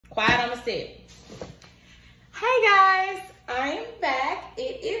Quiet on the set. Hey guys, I'm back.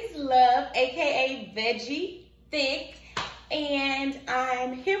 It is Love, aka Veggie Thick, and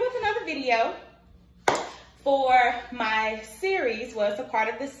I'm here with another video for my series. Well, it's a part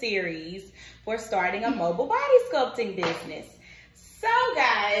of the series for starting a mobile body sculpting business. So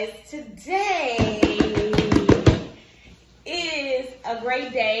guys, today is a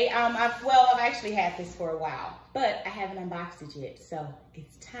great day. I've actually had this for a while, but I haven't unboxed it yet, so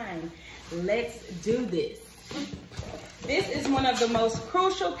it's time. Let's do this. This is one of the most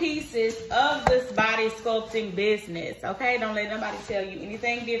crucial pieces of this body sculpting business, okay? Don't let nobody tell you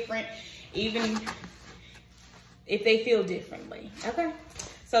anything different, even if they feel differently, okay?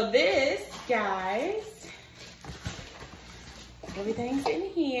 So this, guys, everything's in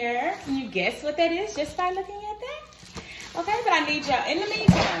here. Can you guess what that is just by looking at that? Okay, but I need y'all, in the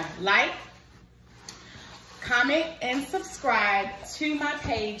meantime, like, comment, and subscribe to my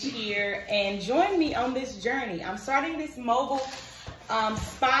page here and join me on this journey. I'm starting this mobile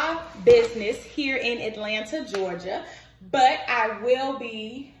spa business here in Atlanta, Georgia, but I will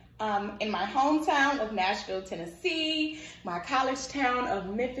be in my hometown of Nashville, Tennessee, my college town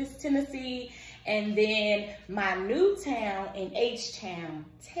of Memphis, Tennessee, and then my new town in H-Town,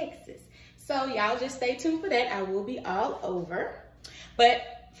 Texas. So y'all just stay tuned for that. I will be all over.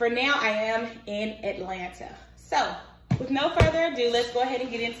 But for now, I am in Atlanta. So with no further ado, let's go ahead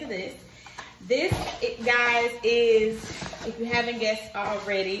and get into this. This, guys, is, if you haven't guessed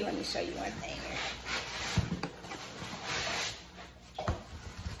already, let me show you one thing.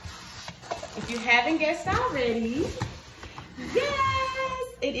 If you haven't guessed already, yes,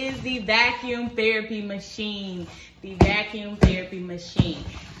 it is the vacuum therapy machine. The vacuum therapy machine.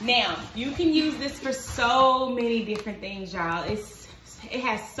 Now, you can use this for so many different things, y'all. It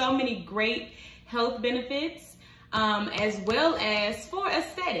has so many great health benefits, as well as for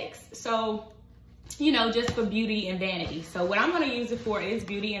aesthetics. So, you know, just for beauty and vanity. So what I'm gonna use it for is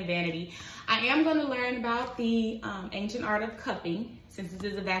beauty and vanity. I am gonna learn about the ancient art of cupping, since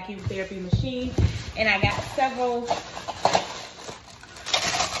this is a vacuum therapy machine. And I got several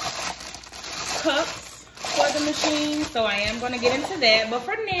cups for the machine, so I am gonna get into that. But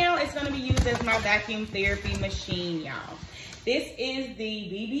for now, it's gonna be used as my vacuum therapy machine, y'all. This is the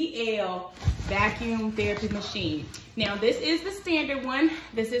BBL vacuum therapy machine. Now, this is the standard one.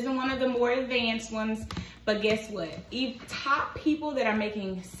 This isn't one of the more advanced ones, but guess what? Top people that are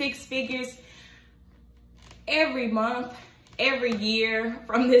making six figures every month, every year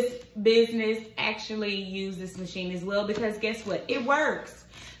from this business actually use this machine as well, because guess what? It works.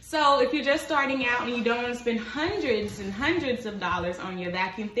 So if you're just starting out and you don't want to spend hundreds and hundreds of dollars on your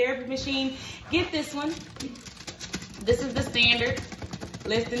vacuum therapy machine, get this one. This is the standard,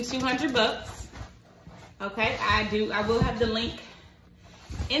 less than 200 bucks. Okay, I will have the link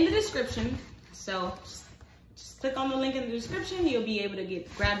in the description. So just click on the link in the description. You'll be able to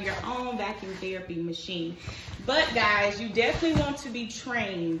grab your own vacuum therapy machine. But guys, you definitely want to be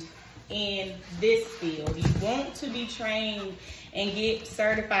trained in this field. You want to be trained and get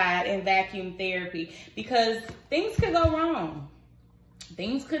certified in vacuum therapy, because things could go wrong.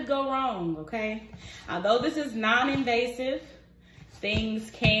 Things could go wrong, okay? Although this is non-invasive,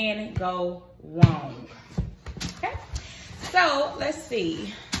 things can go wrong, okay? So let's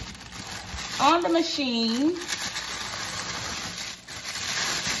see. On the machine,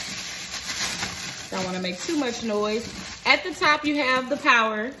 don't want to make too much noise. At the top, you have the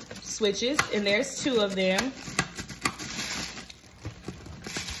power switches, and there's two of them.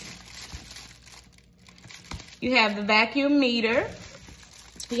 You have the vacuum meter.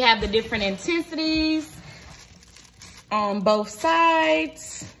 You have the different intensities on both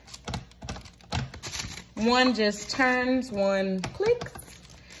sides. One just turns, one clicks.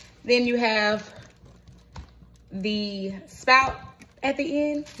 Then you have the spout at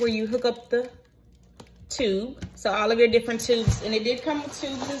the end where you hook up the tube. So all of your different tubes, and it did come with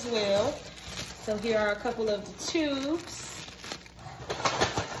tubes as well. So here are a couple of the tubes.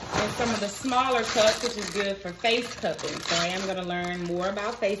 And some of the smaller cups, which is good for face cupping. So I am gonna learn more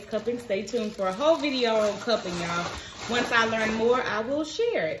about face cupping. Stay tuned for a whole video on cupping, y'all. Once I learn more, I will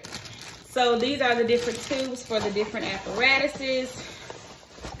share it. So these are the different tubes for the different apparatuses.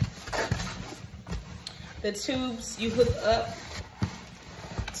 The tubes you hook up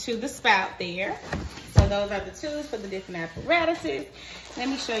to the spout there. So those are the tubes for the different apparatuses. Let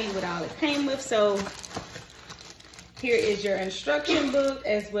me show you what all it came with. So here is your instruction book,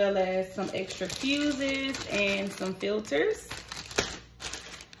 as well as some extra fuses and some filters.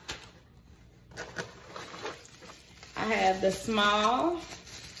 I have the small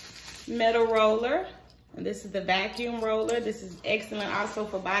metal roller And this is the vacuum roller. This is excellent also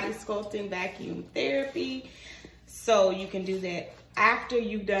for body sculpting, vacuum therapy. So you can do that after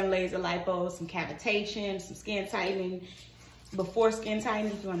you've done laser lipo, some cavitation, some skin tightening. Before skin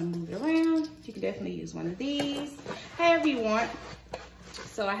tightening, if you want to move it around, you can definitely use one of these, however you want.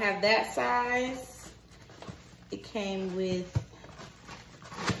 So I have that size. It came with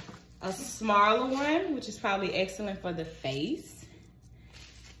a smaller one, which is probably excellent for the face.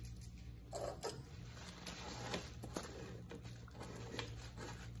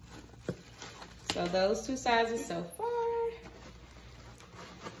 So those two sizes so far.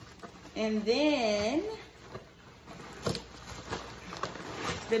 And then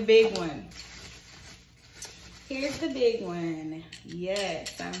the big one. Here's the big one.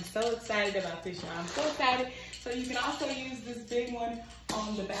 Yes, I'm so excited about this, y'all. I'm so excited. So you can also use this big one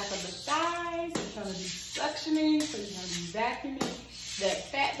on the back of the thighs. It's gonna be suctioning, so you're gonna be vacuuming that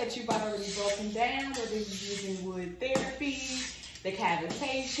fat that you've already broken down, whether you're using wood therapy, the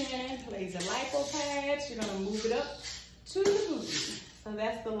cavitation, laser lipo pads. You're gonna move it up to the booty. So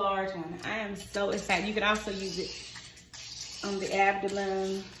that's the large one. I am so excited. You can also use it on the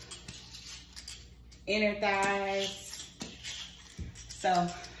abdomen, inner thighs. So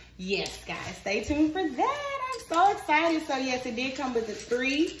yes, guys, stay tuned for that. I'm so excited. So yes, it did come with the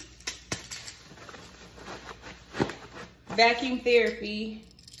 3 vacuum therapy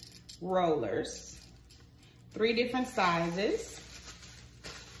rollers, 3 different sizes,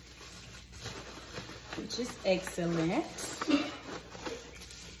 which is excellent.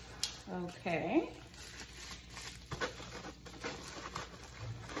 Okay.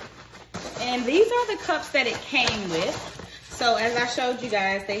 And these are the cups that it came with. So as I showed you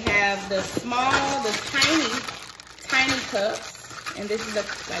guys, they have the small, the tiny cups. And this is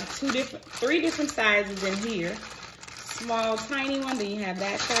like 3 different sizes in here. Small, tiny one, then you have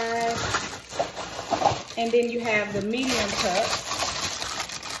that size. And then you have the medium cups.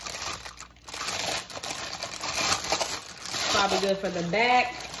 Probably good for the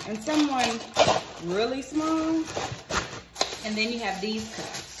back. And someone really small. And then you have these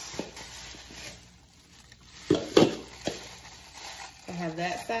cups. I have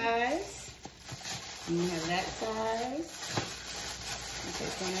that size. And you have that size. I'll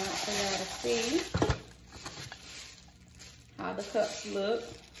take one out for y'all to see how the cups look.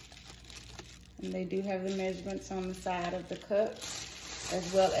 And they do have the measurements on the side of the cups,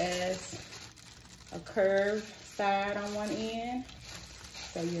 as well as a curved side on one end,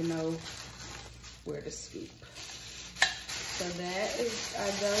 so you know where to scoop. So that is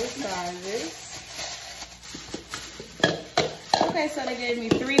those sizes. Okay, so they gave me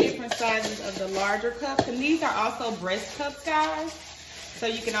 3 different sizes of the larger cups, and these are also breast cups, guys. So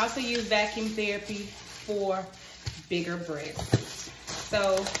you can also use vacuum therapy for bigger breasts.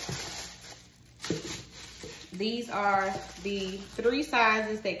 So these are the 3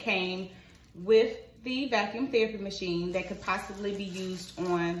 sizes that came with the vacuum therapy machine that could possibly be used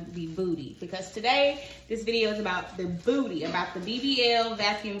on the booty, because today this video is about the booty, about the BBL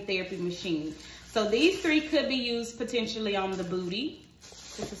vacuum therapy machine. So these 3 could be used potentially on the booty,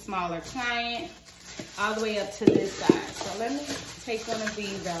 just a smaller client, all the way up to this size. So let me take one of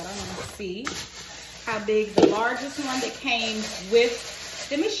these out. I want to see how big the largest one that came with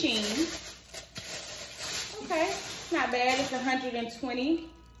the machine. Okay, not bad. It's 120.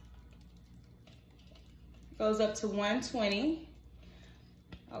 Goes up to 120.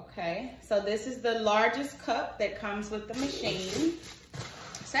 Okay, so this is the largest cup that comes with the machine.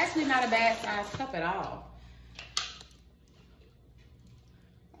 It's actually not a bad size cup at all.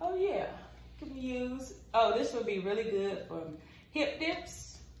 Oh yeah, can we use, oh, this would be really good for hip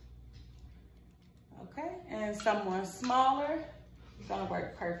dips. Okay, and someone smaller, it's gonna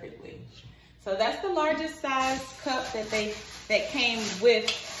work perfectly. So that's the largest size cup that came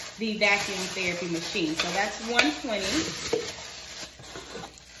with the vacuum therapy machine. So that's 120.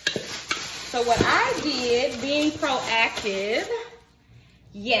 So what I did, being proactive,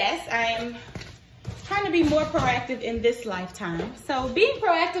 yes, I'm trying to be more proactive in this lifetime. So being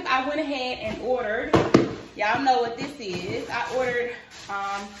proactive, I went ahead and ordered, y'all know what this is. I ordered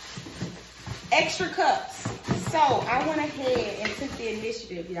extra cups. So I went ahead and took the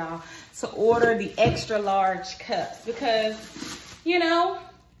initiative, y'all, to order the extra large cups because, you know,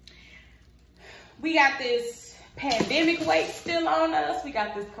 we got this pandemic weight still on us. We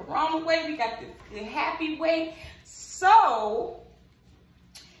got this corona weight. We got this happy weight. So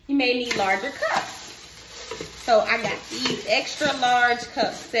you may need larger cups. So I got these extra large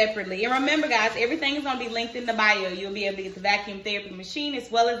cups separately. And remember, guys, everything is going to be linked in the bio. You'll be able to get the vacuum therapy machine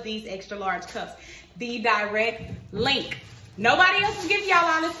as well as these extra large cups. The direct link Nobody else is giving y'all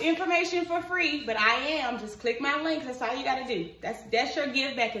all this information for free, but I am. Just click my links. That's all you gotta do. That's your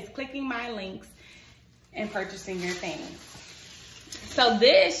give back, is clicking my links and purchasing your things. So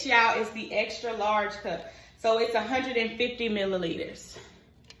this, y'all, is the extra large cup. So it's 150 milliliters.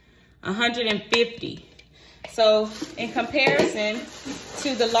 150. So in comparison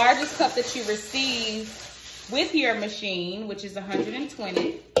to the largest cup that you receive with your machine, which is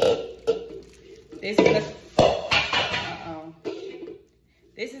 120, this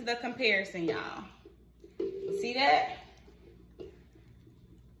is the comparison, y'all. See that?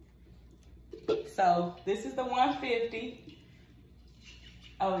 So this is the 150.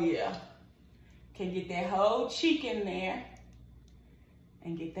 Oh yeah. Can get that whole cheek in there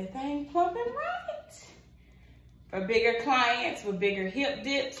and get that thing plumping right. For bigger clients with bigger hip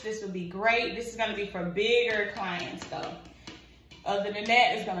dips, this would be great. This is gonna be for bigger clients though. Other than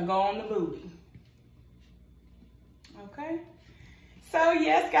that, it's gonna go on the booty. Okay? So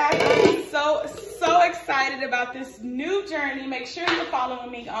yes, guys, I'm so excited about this new journey. Make sure you're following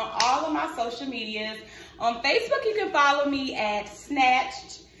me on all of my social medias. On Facebook, you can follow me at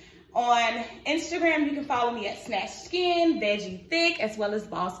Snatched. On Instagram, you can follow me at Snatched Skin, Veggie Thick, as well as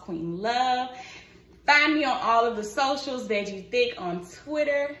Boss Queen Love. Find me on all of the socials, Veggie Thick on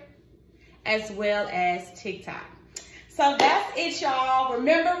Twitter, as well as TikTok. So that's it, y'all.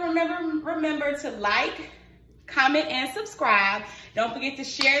 Remember to like, comment, and subscribe. Don't forget to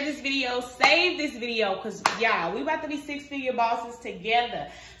share this video, save this video, because y'all, we about to be 6-figure bosses together.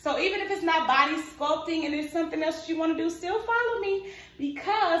 So even if it's not body sculpting and there's something else you want to do, still follow me,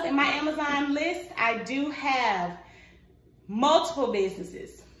 because in my Amazon list, I do have multiple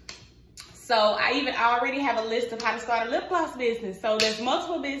businesses. So I already have a list of how to start a lip gloss business. So there's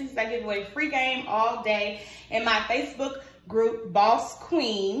multiple businesses. I give away free game all day in my Facebook group, Boss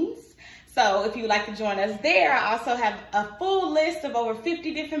Queens. So if you'd like to join us there, I also have a full list of over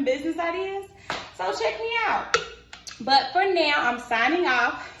 50 different business ideas. So check me out. But for now, I'm signing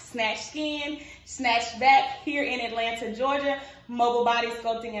off. Snatched Skin, Snatched Back here in Atlanta, Georgia. Mobile body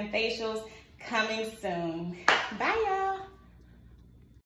sculpting and facials coming soon. Bye, y'all.